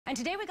And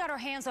today we got our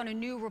hands on a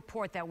new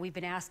report that we've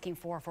been asking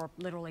for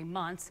literally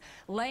months,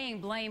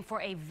 laying blame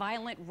for a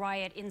violent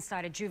riot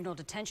inside a juvenile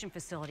detention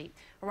facility.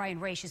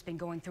 Ryan Raish has been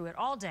going through it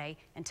all day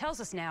and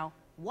tells us now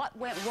what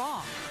went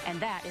wrong. And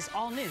that is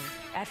all new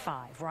at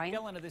 5.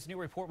 Ryan? Into this new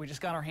report we just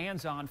got our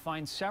hands on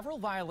finds several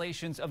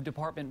violations of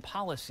department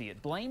policy.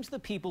 It blames the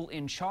people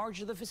in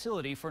charge of the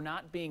facility for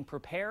not being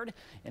prepared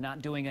and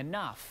not doing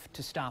enough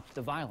to stop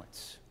the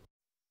violence.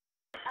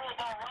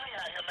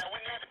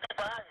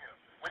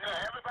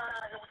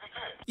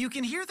 You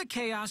can hear the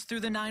chaos through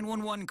the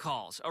 911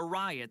 calls, a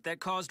riot that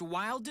caused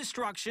wild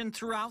destruction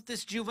throughout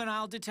this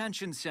juvenile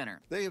detention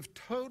center. They have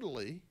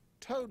totally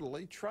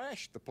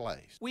trashed the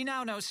place. We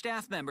now know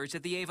staff members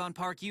at the Avon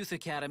Park Youth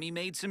Academy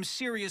made some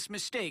serious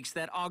mistakes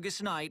that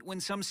August night when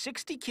some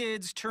 60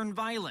 kids turned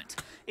violent.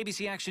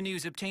 ABC Action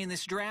News obtained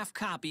this draft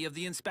copy of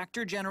the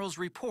Inspector General's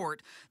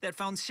report that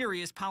found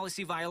serious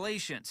policy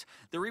violations.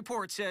 The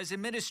report says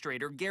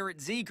Administrator Garrett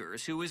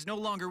Zegers, who is no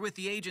longer with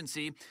the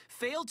agency,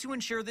 failed to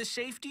ensure the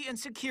safety and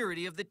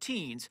security of the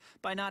teens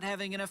by not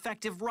having an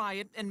effective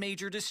riot and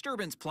major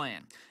disturbance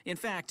plan. In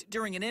fact,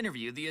 during an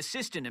interview, the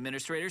assistant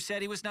administrator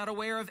said he was not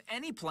aware of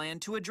any plan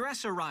to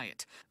address a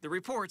riot. The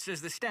report says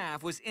the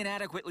staff was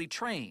inadequately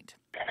trained.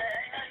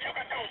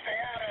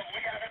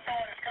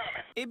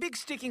 A big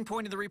sticking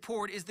point of the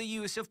report is the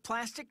use of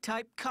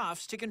plastic-type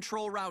cuffs to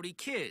control rowdy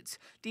kids.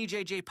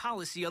 DJJ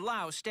policy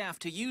allows staff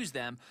to use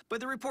them, but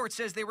the report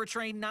says they were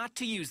trained not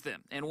to use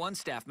them, and one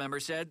staff member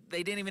said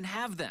they didn't even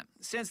have them.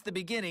 Since the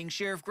beginning,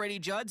 Sheriff Grady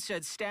Judd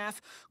said staff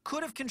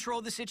could have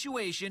controlled the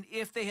situation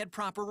if they had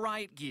proper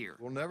riot gear.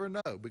 We'll never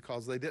know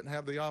because they didn't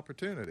have the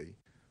opportunity,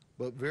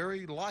 but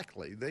very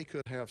likely they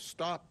could have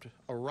stopped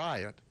a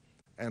riot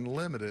and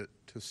limited it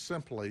to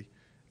simply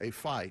a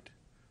fight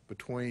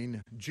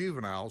between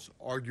juveniles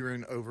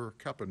arguing over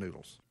cup of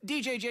noodles.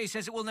 DJJ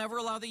says it will never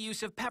allow the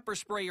use of pepper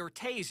spray or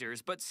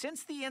tasers, but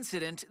since the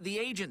incident, the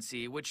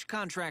agency, which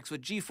contracts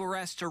with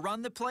G4S to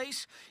run the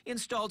place,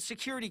 installed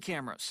security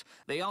cameras.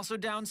 They also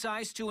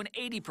downsized to an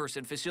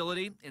 80-person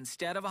facility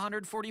instead of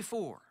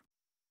 144.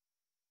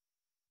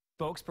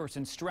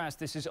 Spokesperson stressed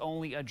this is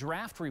only a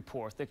draft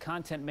report. The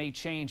content may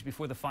change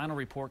before the final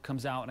report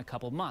comes out in a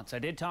couple months. I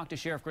did talk to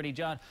Sheriff Grady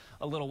Judd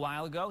a little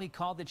while ago. He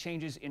called the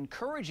changes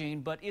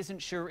encouraging, but isn't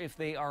sure if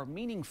they are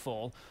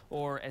meaningful,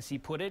 or as he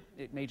put it,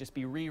 it may just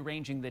be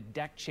rearranging the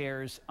deck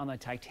chairs on the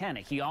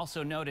Titanic. He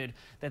also noted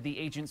that the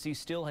agency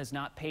still has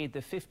not paid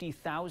the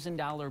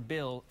 $50,000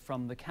 bill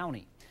from the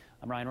county.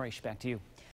 I'm Ryan Raish, back to you.